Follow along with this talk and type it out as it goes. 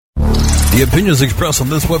The opinions expressed on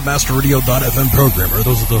this WebmasterRadio.fm program are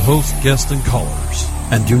those of the host, guests, and callers,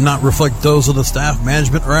 and do not reflect those of the staff,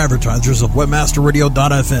 management, or advertisers of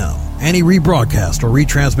WebmasterRadio.fm. Any rebroadcast or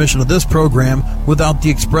retransmission of this program without the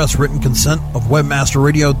express written consent of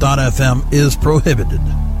WebmasterRadio.fm is prohibited.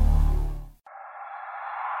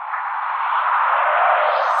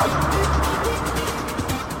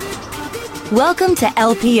 Welcome to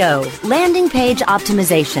LPO, Landing Page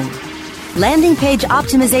Optimization. Landing Page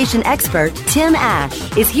Optimization expert Tim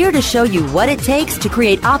Ash is here to show you what it takes to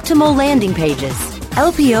create optimal landing pages.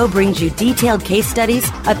 LPO brings you detailed case studies,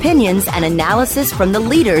 opinions, and analysis from the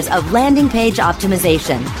leaders of landing page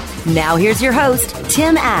optimization. Now here's your host,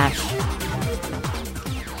 Tim Ash.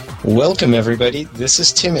 Welcome, everybody. This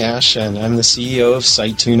is Tim Ash, and I'm the CEO of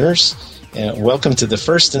SiteTuners. Welcome to the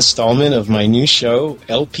first installment of my new show,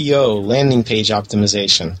 LPO, Landing Page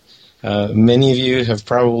Optimization. Many of you have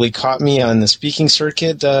probably caught me on the speaking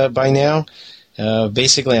circuit by now.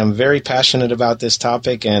 Basically, I'm very passionate about this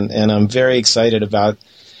topic, and I'm very excited about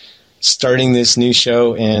starting this new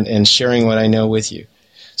show and sharing what I know with you.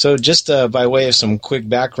 So just by way of some quick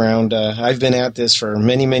background, I've been at this for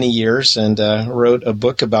many, many years and wrote a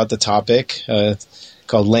book about the topic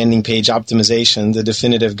called Landing Page Optimization, the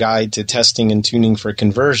definitive guide to testing and tuning for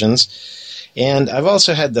conversions. And I've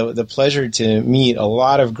also had the pleasure to meet a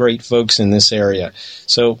lot of great folks in this area.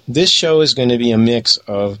 So this show is going to be a mix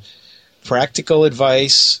of practical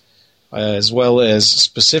advice as well as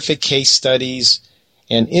specific case studies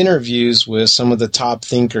and interviews with some of the top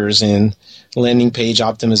thinkers in landing page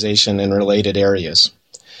optimization and related areas.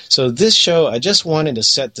 So this show, I just wanted to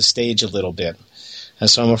set the stage a little bit.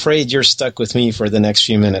 So I'm afraid you're stuck with me for the next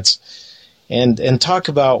few minutes and talk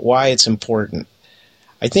about why it's important.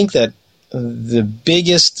 I think that the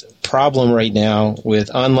biggest problem right now with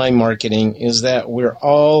online marketing is that we're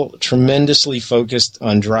all tremendously focused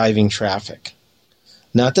on driving traffic.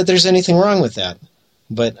 Not that there's anything wrong with that,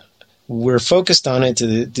 but we're focused on it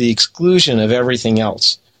to the exclusion of everything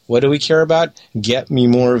else. What do we care about? Get me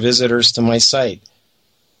more visitors to my site.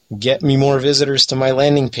 Get me more visitors to my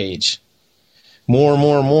landing page.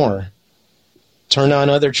 More. Turn on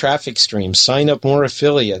other traffic streams, sign up more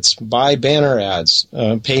affiliates, buy banner ads,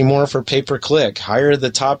 pay more for pay-per-click, hire the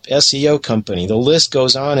top SEO company. The list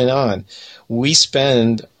goes on and on. We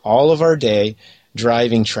spend all of our day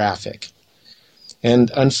driving traffic.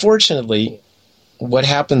 And unfortunately, what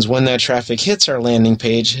happens when that traffic hits our landing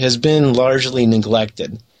page has been largely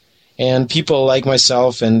neglected. And people like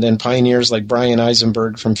myself and pioneers like Brian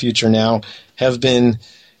Eisenberg from Future Now have been,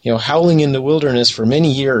 howling in the wilderness for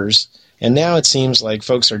many years. And now it seems like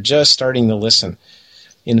folks are just starting to listen.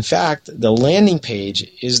 In fact, the landing page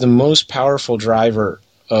is the most powerful driver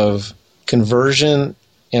of conversion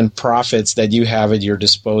and profits that you have at your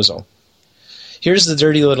disposal. Here's the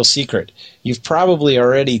dirty little secret. You've probably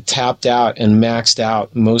already tapped out and maxed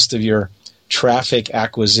out most of your traffic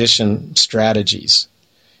acquisition strategies.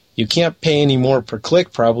 You can't pay any more per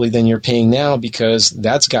click probably than you're paying now because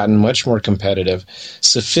that's gotten much more competitive.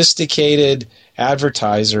 Sophisticated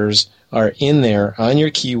advertisers are in there on your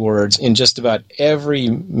keywords in just about every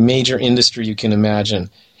major industry you can imagine.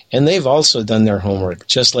 And they've also done their homework,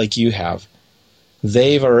 just like you have.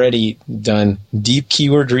 They've already done deep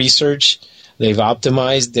keyword research. They've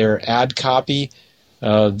optimized their ad copy.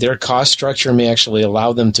 Their cost structure may actually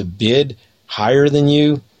allow them to bid higher than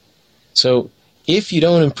you. So if you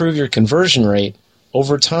don't improve your conversion rate,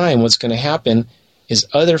 over time what's going to happen is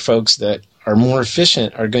other folks that are more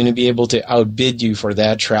efficient are going to be able to outbid you for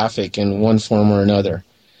that traffic in one form or another.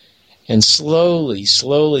 And slowly,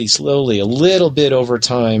 a little bit over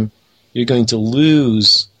time, you're going to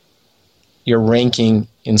lose your ranking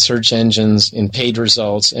in search engines, in paid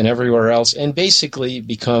results, and everywhere else, and basically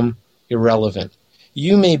become irrelevant.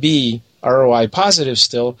 You may be ROI positive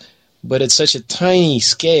still, but at such a tiny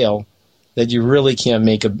scale that you really can't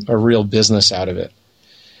make a real business out of it.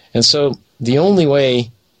 And so the only way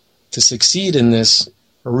to succeed in this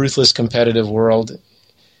ruthless competitive world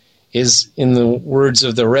is, in the words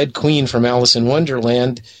of the Red Queen from Alice in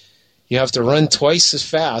Wonderland, you have to run twice as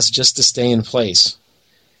fast just to stay in place.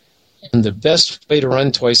 And the best way to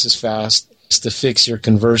run twice as fast is to fix your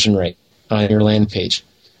conversion rate on your landing page.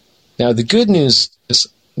 Now, the good news is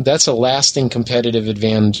that's a lasting competitive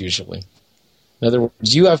advantage usually. In other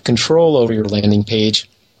words, you have control over your landing page,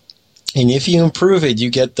 and if you improve it, you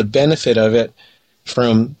get the benefit of it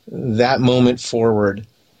from that moment forward.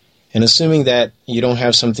 And assuming that you don't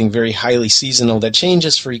have something very highly seasonal that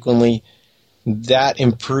changes frequently, that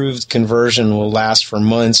improved conversion will last for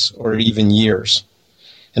months or even years.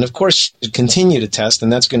 And of course, you continue to test,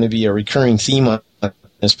 and that's going to be a recurring theme on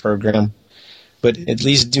this program. but at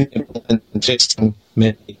least doing it and fixing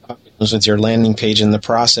many problems with your landing page in the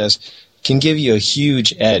process can give you a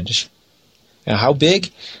huge edge. Now, how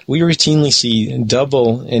big? We routinely see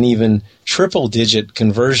double and even triple-digit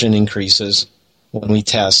conversion increases when we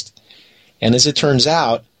test. And as it turns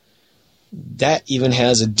out, that even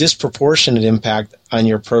has a disproportionate impact on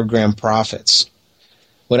your program profits.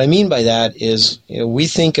 What I mean by that is, we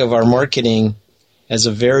think of our marketing as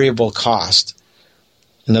a variable cost.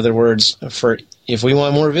 In other words, if we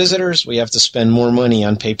want more visitors, we have to spend more money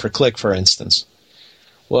on pay-per-click, for instance.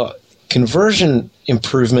 Well, conversion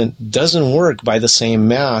improvement doesn't work by the same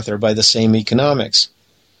math or by the same economics.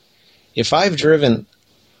 If I've driven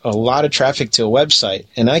a lot of traffic to a website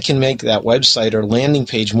and I can make that website or landing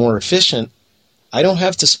page more efficient, I don't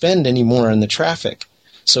have to spend any more on the traffic.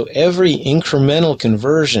 So every incremental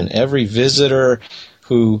conversion, every visitor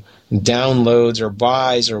who downloads or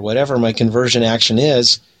buys or whatever my conversion action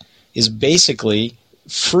is basically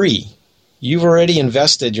free. You've already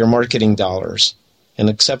invested your marketing dollars. And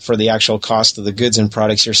except for the actual cost of the goods and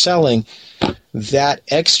products you're selling, that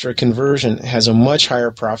extra conversion has a much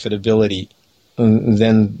higher profitability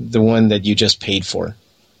than the one that you just paid for.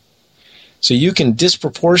 So you can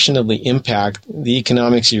disproportionately impact the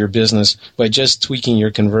economics of your business by just tweaking your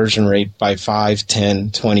conversion rate by 5, 10,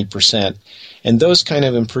 20%. And those kind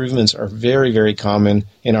of improvements are very, very common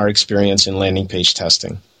in our experience in landing page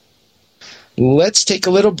testing. Let's take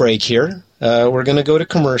a little break here. We're going to go to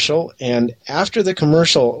commercial, and after the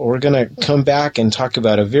commercial, we're going to come back and talk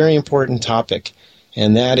about a very important topic,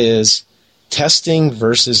 and that is testing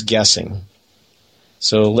versus guessing.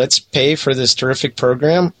 So let's pay for this terrific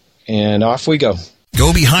program, and off we go.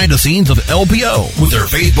 Go behind the scenes of LPO with their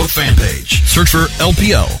Facebook fan page. Search for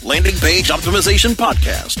LPO, Landing Page Optimization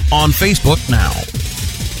Podcast, on Facebook now.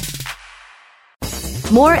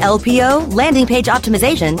 More LPO, landing page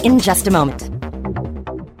optimization, in just a moment.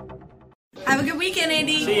 Have a good weekend,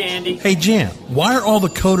 Andy. See you, Andy. Hey, Jan, why are all the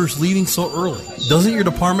coders leaving so early? Doesn't your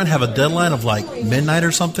department have a deadline of like midnight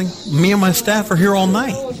or something? Me and my staff are here all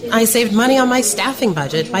night. I saved money on my staffing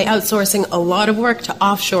budget by outsourcing a lot of work to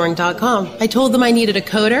offshoring.com. I told them I needed a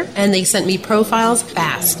coder, and they sent me profiles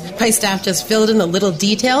fast. My staff just filled in the little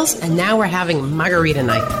details, and now we're having margarita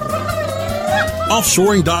night.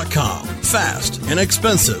 Offshoring.com. Fast,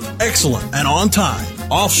 inexpensive, excellent, and on time.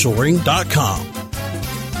 Offshoring.com.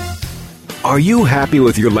 Are you happy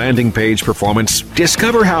with your landing page performance?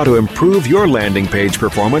 Discover how to improve your landing page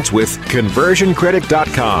performance with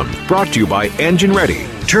ConversionCritic.com. Brought to you by Engine Ready.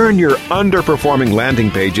 Turn your underperforming landing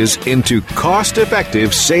pages into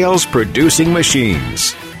cost-effective sales-producing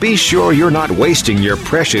machines. Be sure you're not wasting your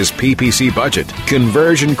precious PPC budget.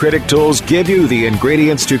 Conversion Critic tools give you the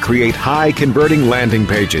ingredients to create high-converting landing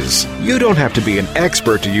pages. You don't have to be an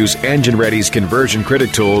expert to use Engine Ready's Conversion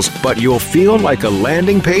Critic tools, but you'll feel like a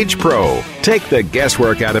landing page pro. Take the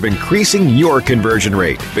guesswork out of increasing your conversion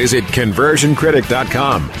rate. Visit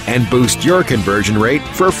ConversionCritic.com and boost your conversion rate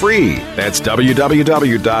for free. That's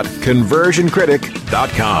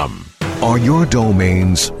www.ConversionCritic.com. Are your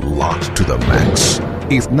domains locked to the max?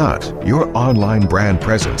 If not, your online brand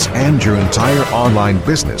presence and your entire online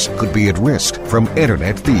business could be at risk from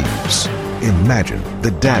internet thieves. Imagine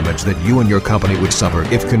the damage that you and your company would suffer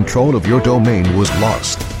if control of your domain was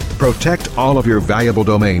lost. Protect all of your valuable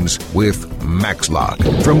domains with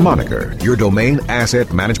MaxLock from Moniker, your domain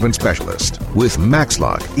asset management specialist. With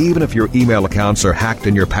MaxLock, even if your email accounts are hacked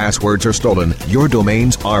and your passwords are stolen, your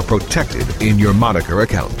domains are protected in your Moniker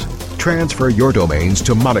account. Transfer your domains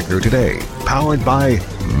to Moniker today, powered by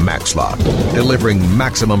MaxLock, delivering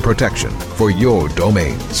maximum protection for your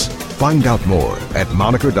domains. Find out more at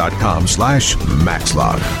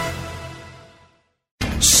moniker.com/MaxLock.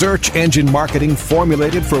 Search engine marketing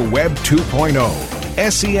formulated for Web 2.0.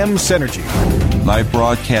 SEM Synergy. Live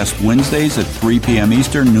broadcast Wednesdays at 3 p.m.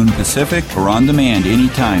 Eastern, noon Pacific, or on demand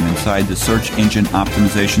anytime inside the Search Engine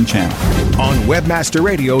Optimization channel. On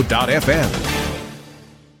WebmasterRadio.fm.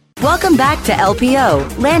 Welcome back to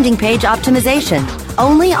LPO, Landing Page Optimization,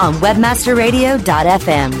 only on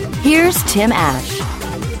WebmasterRadio.fm. Here's Tim Ash.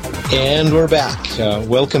 And we're back.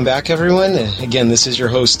 Welcome back, everyone. Again, this is your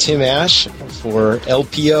host, Tim Ash, for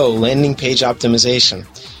LPO, Landing Page Optimization.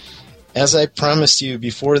 As I promised you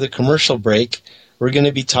before the commercial break, we're going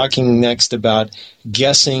to be talking next about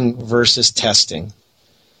guessing versus testing.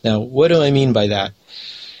 Now, what do I mean by that?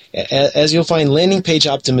 As you'll find, landing page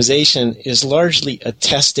optimization is largely a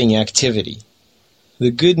testing activity.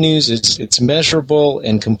 The good news is it's measurable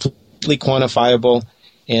and completely quantifiable,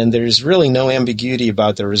 and there's really no ambiguity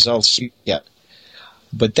about the results you get.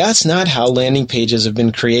 But that's not how landing pages have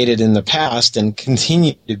been created in the past and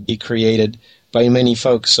continue to be created by many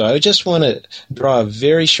folks. So I just want to draw a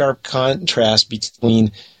very sharp contrast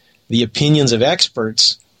between the opinions of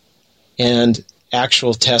experts and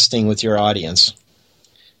actual testing with your audience.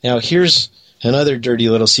 Now, here's another dirty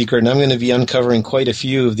little secret, and I'm going to be uncovering quite a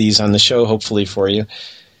few of these on the show, hopefully, for you.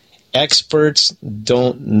 Experts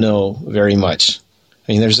don't know very much.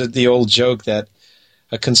 I mean, there's the old joke that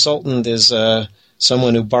a consultant is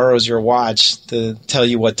someone who borrows your watch to tell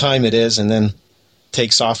you what time it is and then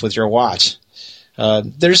takes off with your watch.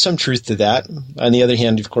 There's some truth to that. On the other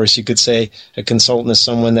hand, of course, you could say a consultant is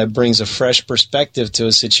someone that brings a fresh perspective to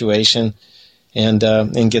a situation and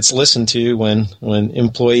gets listened to when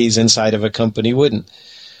employees inside of a company wouldn't.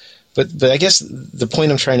 But I guess the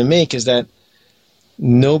point I'm trying to make is that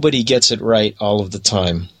nobody gets it right all of the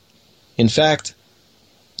time. In fact,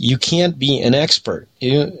 you can't be an expert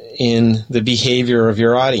in the behavior of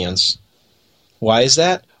your audience. Why is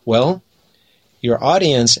that? Well, your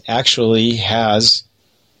audience actually has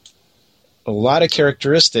a lot of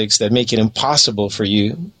characteristics that make it impossible for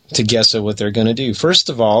you to guess at what they're going to do. First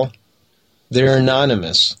of all, they're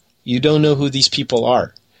anonymous. You don't know who these people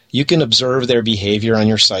are. You can observe their behavior on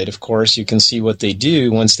your site, of course. You can see what they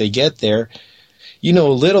do once they get there. You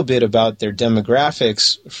know a little bit about their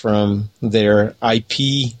demographics from their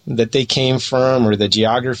IP that they came from or the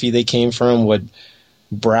geography they came from, what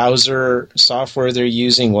browser software they're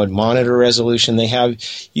using, what monitor resolution they have.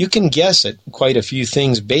 You can guess at quite a few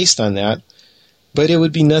things based on that, but it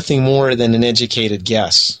would be nothing more than an educated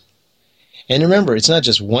guess. And remember, it's not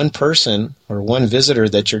just one person or one visitor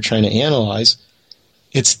that you're trying to analyze.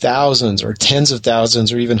 It's thousands or tens of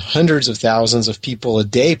thousands or even hundreds of thousands of people a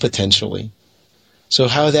day potentially. So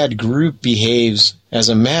how that group behaves as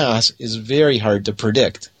a mass is very hard to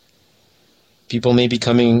predict. People may be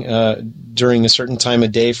coming during a certain time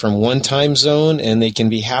of day from one time zone, and they can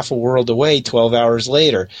be half a world away 12 hours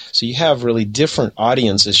later. So you have really different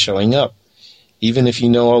audiences showing up. Even if you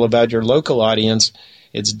know all about your local audience,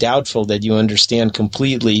 it's doubtful that you understand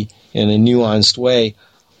completely in a nuanced way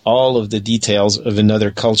all of the details of another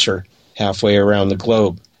culture halfway around the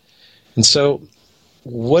globe. And so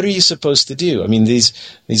what are you supposed to do? I mean, these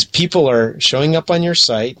people are showing up on your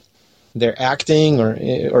site. They're acting or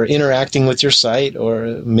interacting with your site,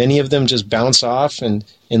 or many of them just bounce off and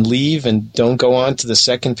leave and don't go on to the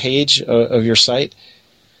second page of your site.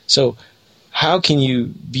 So how can you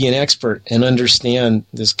be an expert and understand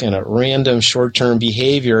this kind of random short-term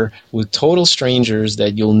behavior with total strangers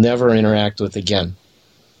that you'll never interact with again?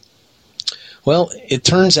 Well, it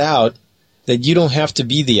turns out that you don't have to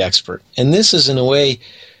be the expert. And this is, in a way,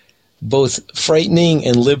 both frightening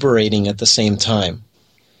and liberating at the same time.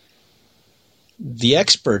 The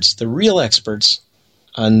experts, the real experts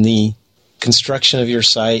on the construction of your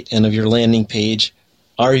site and of your landing page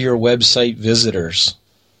are your website visitors.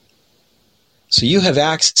 So you have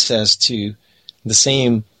access to the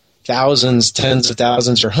same thousands, tens of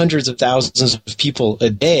thousands, or hundreds of thousands of people a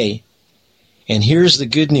day. And here's the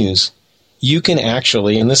good news. You can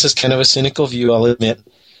actually, and this is kind of a cynical view, I'll admit,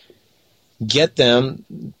 get them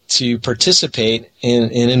to participate in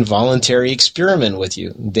an involuntary experiment with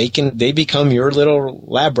you. They become your little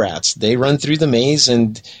lab rats. They run through the maze,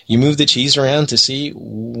 and you move the cheese around to see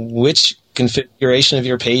which configuration of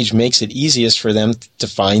your page makes it easiest for them to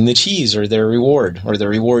find the cheese or their reward, or the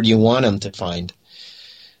reward you want them to find.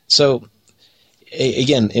 So,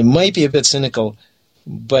 again, it might be a bit cynical,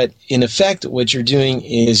 but in effect, what you're doing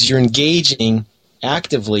is you're engaging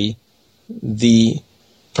actively the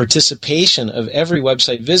participation of every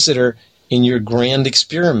website visitor in your grand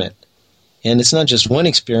experiment. And it's not just one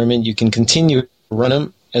experiment. You can continue to run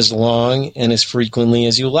them as long and as frequently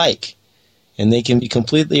as you like. And they can be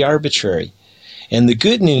completely arbitrary. And the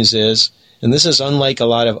good news is, and this is unlike a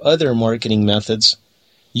lot of other marketing methods,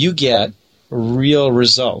 you get real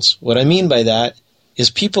results. What I mean by that is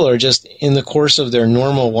people are just, in the course of their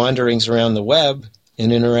normal wanderings around the web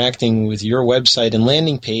and interacting with your website and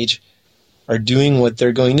landing page, are doing what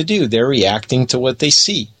they're going to do. They're reacting to what they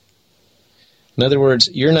see. In other words,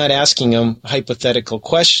 you're not asking them hypothetical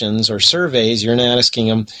questions or surveys. You're not asking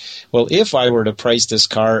them, well, if I were to price this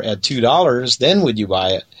car at $2, then would you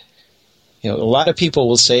buy it? You know, a lot of people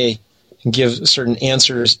will say, give certain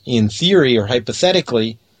answers in theory or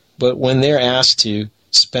hypothetically, but when they're asked to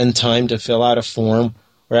spend time to fill out a form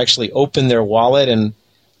or actually open their wallet and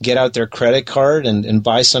get out their credit card and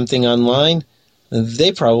buy something online,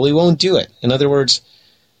 they probably won't do it. In other words,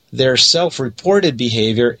 their self-reported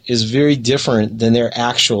behavior is very different than their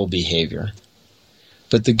actual behavior.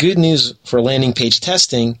 But the good news for landing page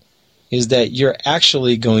testing is that you're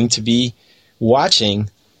actually going to be watching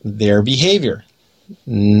their behavior.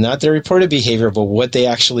 Not their reported behavior, but what they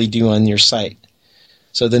actually do on your site.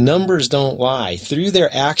 So the numbers don't lie. Through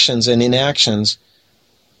their actions and inactions,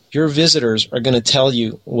 your visitors are going to tell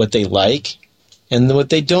you what they like and what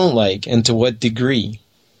they don't like and to what degree.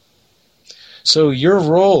 So your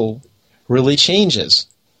role really changes.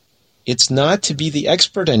 It's not to be the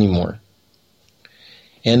expert anymore.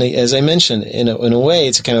 And as I mentioned, in a way,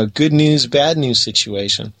 it's a kind of good news, bad news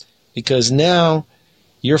situation, because now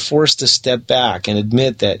you're forced to step back and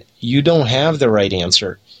admit that you don't have the right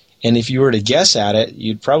answer. And if you were to guess at it,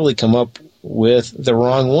 you'd probably come up with the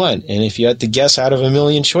wrong one. And if you had to guess out of a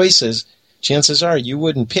million choices, chances are you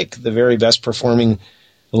wouldn't pick the very best performing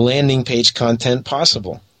landing page content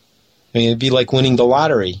possible. I mean, it'd be like winning the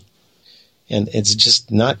lottery, and it's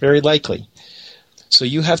just not very likely. So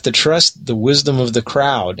you have to trust the wisdom of the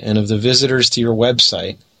crowd and of the visitors to your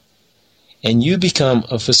website, and you become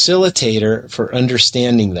a facilitator for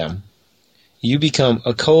understanding them. You become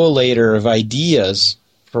a collator of ideas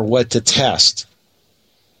for what to test.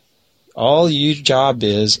 All your job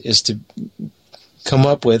is to come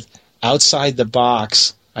up with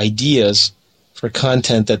outside-the-box ideas for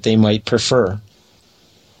content that they might prefer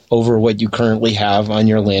over what you currently have on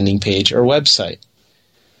your landing page or website.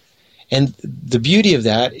 And the beauty of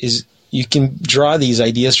that is you can draw these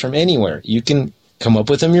ideas from anywhere. You can come up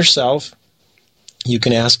with them yourself. You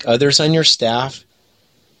can ask others on your staff.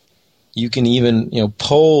 You can even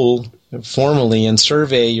poll formally and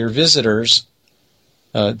survey your visitors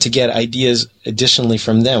to get ideas additionally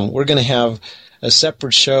from them. We're going to have a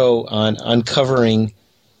separate show on uncovering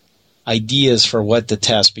ideas for what to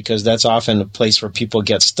test, because that's often a place where people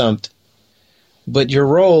get stumped. But your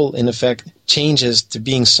role, in effect, changes to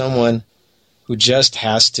being someone who just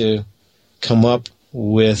has to come up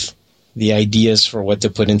with the ideas for what to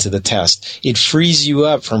put into the test. It frees you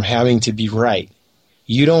up from having to be right.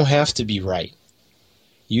 You don't have to be right.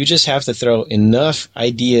 You just have to throw enough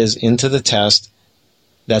ideas into the test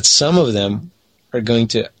that some of them are going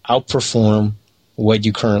to outperform what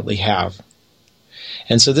you currently have.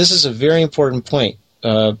 And so this is a very important point.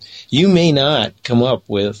 You may not come up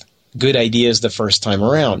with good ideas the first time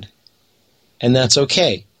around, and that's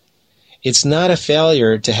okay. It's not a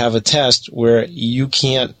failure to have a test where you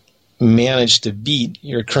can't manage to beat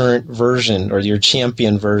your current version or your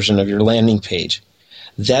champion version of your landing page.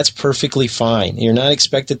 That's perfectly fine. You're not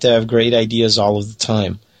expected to have great ideas all of the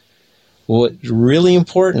time. What's really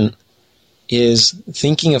important is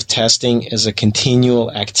thinking of testing as a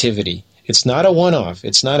continual activity. It's not a one-off.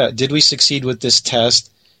 It's not a, did we succeed with this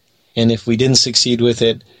test? And if we didn't succeed with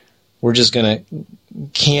it, we're just going to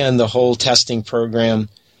can the whole testing program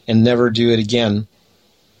and never do it again.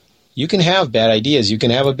 You can have bad ideas. You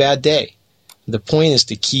can have a bad day. The point is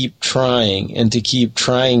to keep trying and to keep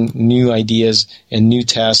trying new ideas and new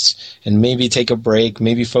tests, and maybe take a break,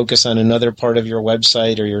 maybe focus on another part of your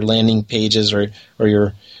website or your landing pages or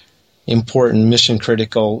your important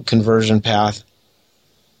mission-critical conversion path.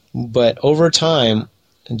 But over time,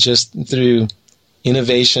 just through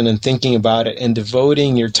innovation and thinking about it and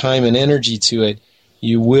devoting your time and energy to it,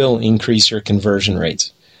 you will increase your conversion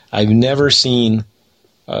rates. I've never seen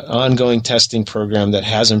an ongoing testing program that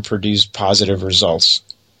hasn't produced positive results.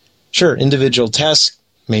 Sure, individual tests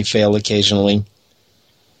may fail occasionally,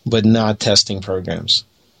 but not testing programs.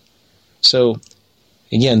 So,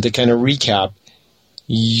 again, to kind of recap,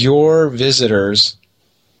 your visitors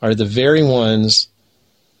are the very ones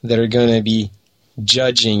that are going to be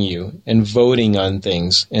judging you and voting on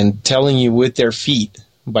things and telling you with their feet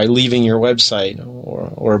by leaving your website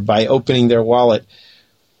or by opening their wallet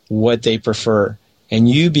what they prefer. And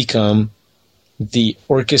you become the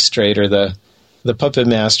orchestrator, the puppet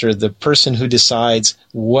master, the person who decides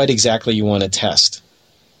what exactly you want to test.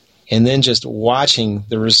 And then just watching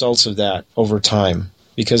the results of that over time.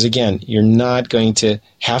 Because again, you're not going to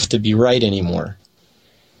have to be right anymore.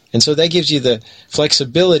 And so that gives you the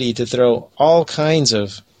flexibility to throw all kinds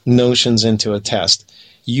of notions into a test.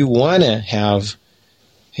 You want to have,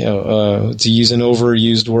 to use an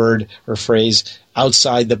overused word or phrase,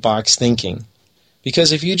 outside-the-box thinking.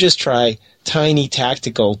 Because if you just try tiny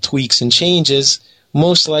tactical tweaks and changes,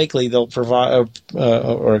 most likely they'll provide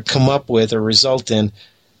or come up with or result in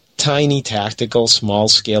tiny tactical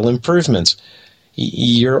small-scale improvements.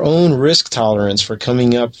 Your own risk tolerance for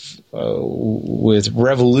coming up with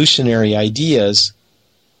revolutionary ideas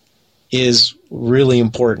is really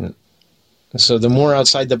important. So the more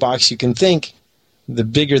outside the box you can think, the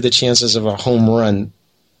bigger the chances of a home run.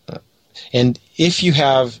 And if you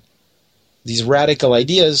have these radical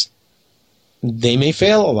ideas, they may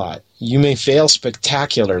fail a lot. You may fail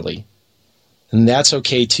spectacularly. And that's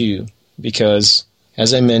okay too, because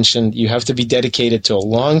as I mentioned, you have to be dedicated to a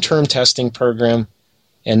long-term testing program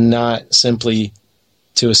and not simply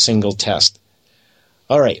to a single test.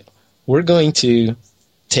 All right, we're going to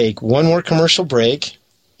take one more commercial break,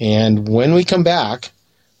 and when we come back,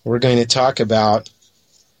 we're going to talk about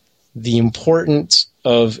the importance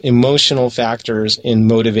of emotional factors in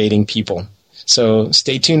motivating people. So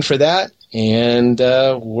stay tuned for that, and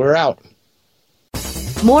we're out.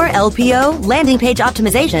 More LPO landing page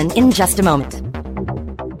optimization in just a moment.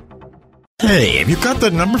 Hey, have you got the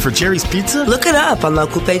number for Jerry's Pizza? Look it up on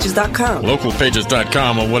localpages.com.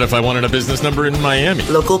 Localpages.com? Well, what if I wanted a business number in Miami?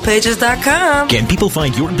 Localpages.com. Can people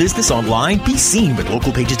find your business online? Be seen with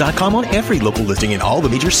localpages.com on every local listing in all the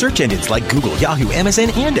major search engines like Google, Yahoo,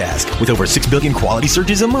 MSN, and Ask. With over 6 billion quality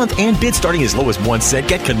searches a month and bids starting as low as 1 cent,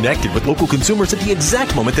 get connected with local consumers at the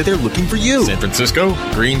exact moment that they're looking for you. San Francisco,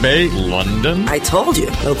 Green Bay, London. I told you.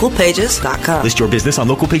 Localpages.com. List your business on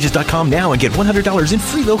localpages.com now and get $100 in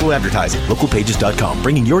free local advertising. Localpages.com,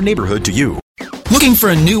 bringing your neighborhood to you. Looking for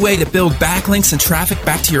a new way to build backlinks and traffic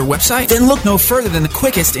back to your website? Then look no further than the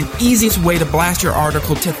quickest and easiest way to blast your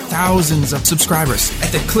article to thousands of subscribers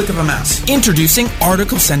at the click of a mouse. Introducing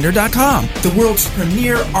ArticleSender.com, the world's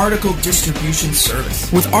premier article distribution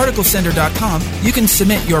service. With ArticleSender.com, you can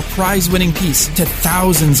submit your prize-winning piece to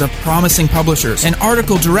thousands of promising publishers and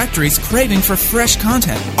article directories craving for fresh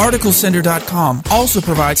content. ArticleSender.com also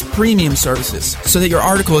provides premium services so that your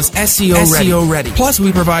article is SEO ready. Plus,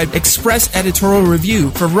 we provide express editorial review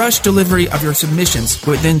for rush delivery of your submissions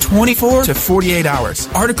within 24 to 48 hours.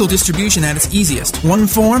 Article distribution at its easiest. One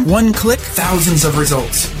form, one click, thousands of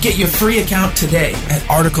results. Get your free account today at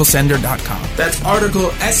ArticleSender.com. That's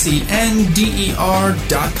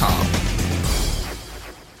ArticleSender.com.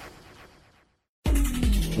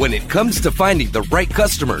 When it comes to finding the right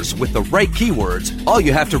customers with the right keywords, all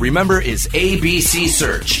you have to remember is ABC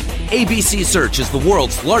Search. ABC Search is the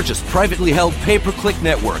world's largest privately held pay-per-click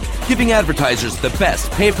network, giving advertisers the best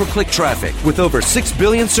pay-per-click traffic with over 6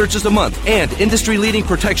 billion searches a month and industry-leading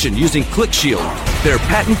protection using ClickShield. Their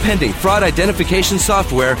patent-pending fraud identification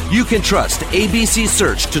software, you can trust ABC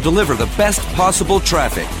Search to deliver the best possible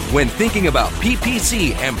traffic. When thinking about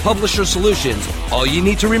PPC and publisher solutions, all you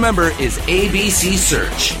need to remember is ABC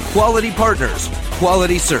Search. Quality partners,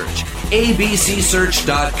 quality search.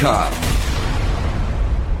 abcsearch.com.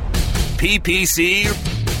 PPC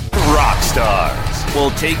Rockstars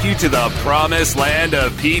will take you to the promised land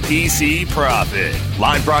of PPC profit.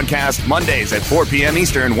 Live broadcast Mondays at 4 p.m.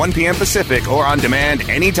 Eastern, 1 p.m. Pacific, or on demand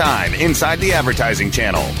anytime inside the advertising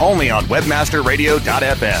channel. Only on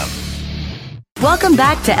webmasterradio.fm. Welcome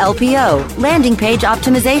back to LPO, Landing Page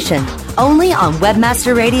Optimization, only on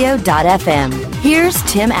webmasterradio.fm. Here's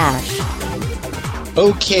Tim Ash.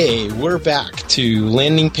 Okay, we're back to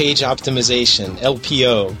Landing Page Optimization,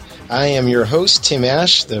 LPO. I am your host, Tim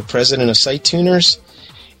Ash, the president of Site Tuners,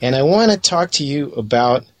 and I want to talk to you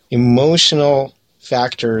about emotional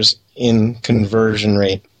factors in conversion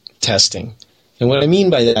rate testing. And what I mean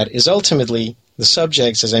by that is ultimately the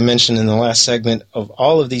subjects, as I mentioned in the last segment, of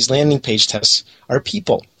all of these landing page tests are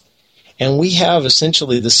people. And we have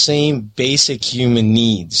essentially the same basic human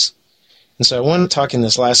needs. And so I want to talk in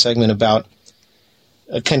this last segment about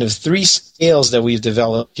a kind of 3 scales that we've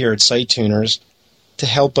developed here at Site Tuners to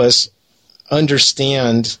help us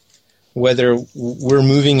understand whether we're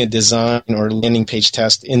moving a design or landing page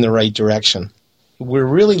test in the right direction. We're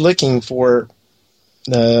really looking for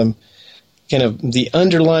kind of the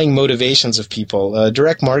underlying motivations of people.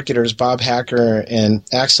 Direct marketers Bob Hacker and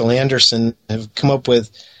Axel Anderson have come up with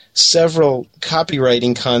several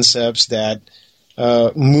copywriting concepts that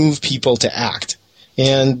move people to act.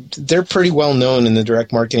 And they're pretty well known in the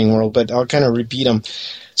direct marketing world, but I'll kind of repeat them.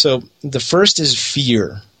 So the first is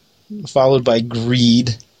fear, followed by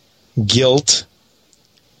greed, guilt,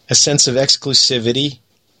 a sense of exclusivity,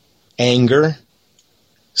 anger,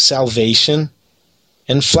 salvation,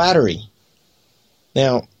 and flattery.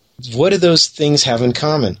 Now, what do those things have in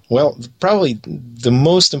common? Well, probably the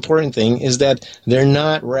most important thing is that they're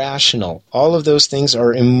not rational. All of those things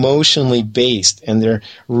are emotionally based, and they're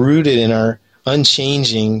rooted in our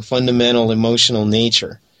unchanging, fundamental emotional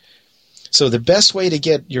nature. So the best way to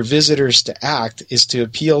get your visitors to act is to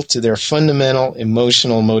appeal to their fundamental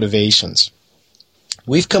emotional motivations.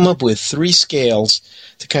 We've come up with 3 scales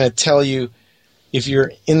to kind of tell you if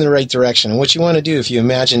you're in the right direction. And what you want to do, if you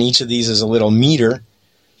imagine each of these as a little meter,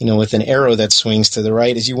 with an arrow that swings to the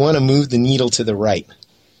right, is you want to move the needle to the right.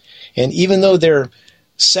 And even though they're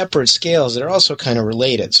separate scales, they're also kind of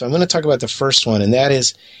related. So I'm going to talk about the first one, and that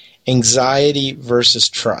is anxiety versus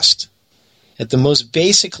trust. At the most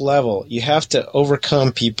basic level, you have to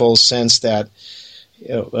overcome people's sense that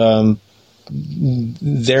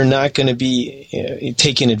they're not going to be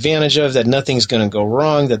taken advantage of, that nothing's going to go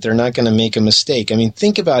wrong, that they're not going to make a mistake. I mean,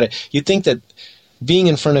 think about it. You think that being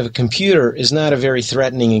in front of a computer is not a very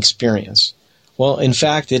threatening experience. Well, in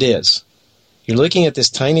fact, it is. You're looking at this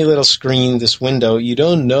tiny little screen, this window. You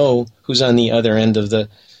don't know who's on the other end of the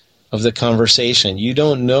conversation. You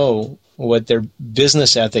don't know what their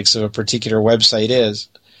business ethics of a particular website is.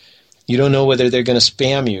 You don't know whether they're going to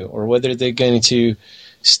spam you or whether they're going to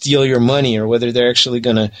steal your money or whether they're actually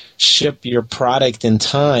going to ship your product in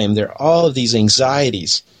time. There are all of these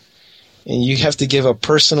anxieties. And you have to give up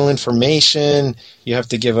personal information. You have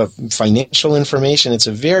to give up financial information. It's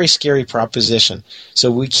a very scary proposition.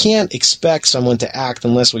 So we can't expect someone to act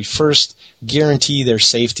unless we first guarantee their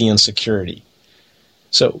safety and security.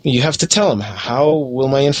 So you have to tell them, how will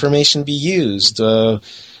my information be used? Are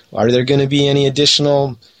there going to be any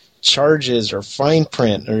additional charges or fine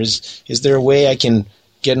print? Or is there a way I can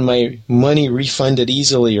get my money refunded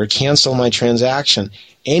easily or cancel my transaction?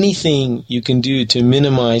 Anything you can do to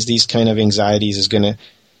minimize these kind of anxieties is going to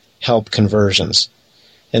help conversions.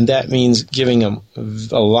 And that means giving them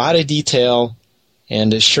a lot of detail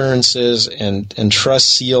and assurances and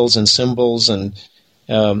trust seals and symbols and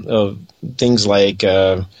things like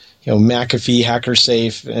McAfee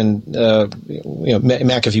HackerSafe and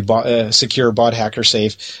McAfee Secure Bot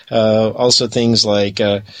HackerSafe. Also things like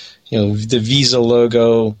the Visa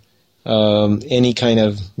logo, any kind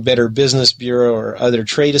of Better Business Bureau or other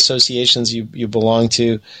trade associations you belong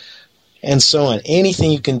to, and so on.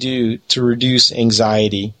 Anything you can do to reduce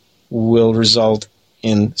anxiety will result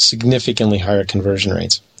in significantly higher conversion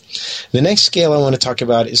rates. The next scale I want to talk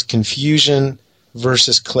about is confusion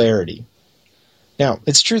versus clarity. Now,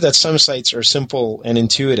 it's true that some sites are simple and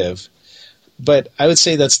intuitive, but I would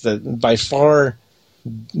say that's by far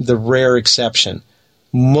the rare exception.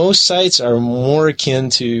 Most sites are more akin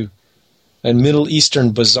to a Middle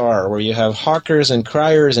Eastern bazaar where you have hawkers and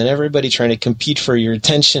criers and everybody trying to compete for your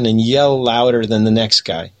attention and yell louder than the next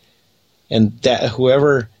guy. And that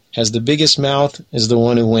whoever has the biggest mouth is the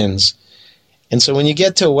one who wins. And so when you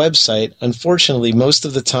get to a website, unfortunately, most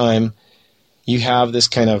of the time you have this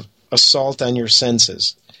kind of assault on your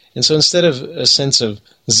senses. And so instead of a sense of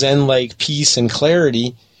Zen-like peace and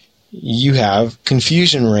clarity, you have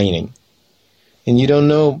confusion reigning. And you don't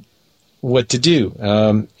know what to do.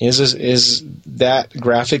 Is that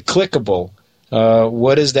graphic clickable?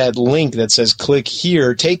 What is that link that says click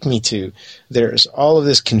here, take me to? There's all of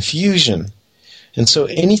this confusion. And so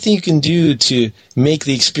anything you can do to make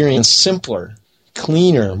the experience simpler,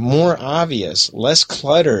 cleaner, more obvious, less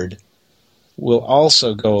cluttered will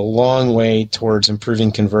also go a long way towards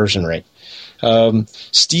improving conversion rate.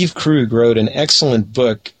 Steve Krug wrote an excellent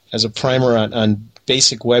book as a primer on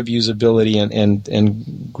basic web usability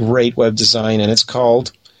and great web design, and it's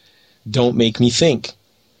called Don't Make Me Think.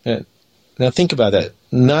 Now think about that.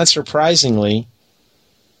 Not surprisingly,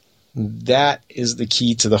 that is the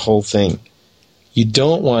key to the whole thing. You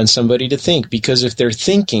don't want somebody to think, because if they're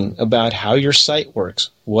thinking about how your site works,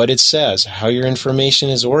 what it says, how your information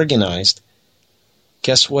is organized,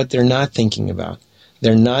 guess what they're not thinking about?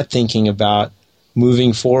 They're not thinking about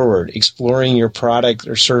moving forward, exploring your product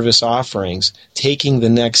or service offerings, taking the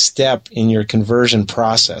next step in your conversion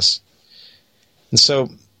process. And so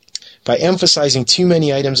by emphasizing too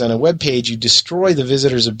many items on a web page, you destroy the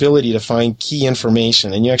visitor's ability to find key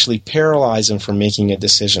information, and you actually paralyze them from making a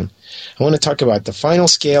decision. I want to talk about the final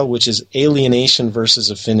scale, which is alienation versus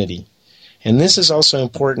affinity. And this is also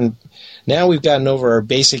important. Now we've gotten over our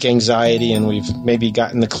basic anxiety and we've maybe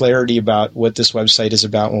gotten the clarity about what this website is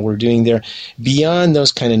about, what we're doing there. Beyond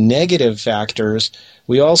those kind of negative factors,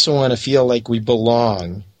 we also want to feel like we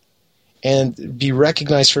belong and be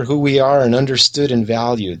recognized for who we are and understood and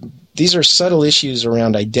valued. These are subtle issues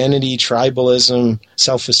around identity, tribalism,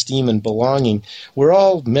 self-esteem, and belonging. We're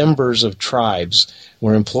all members of tribes.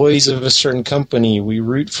 We're employees of a certain company. We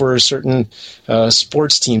root for a certain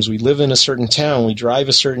sports teams. We live in a certain town. We drive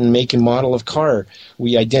a certain make and model of car.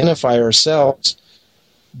 We identify ourselves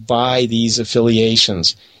by these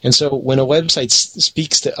affiliations. And so when a website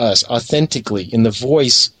speaks to us authentically in the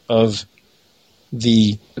voice of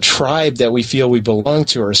the tribe that we feel we belong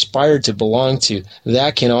to or aspire to belong to,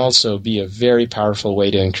 that can also be a very powerful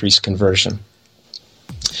way to increase conversion.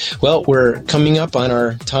 Well, we're coming up on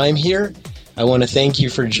our time here. I want to thank you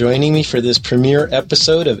for joining me for this premiere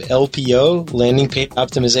episode of LPO, Landing Page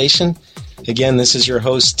Optimization. Again, this is your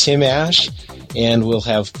host, Tim Ash, and we'll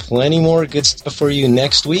have plenty more good stuff for you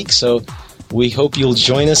next week, so we hope you'll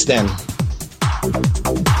join us then.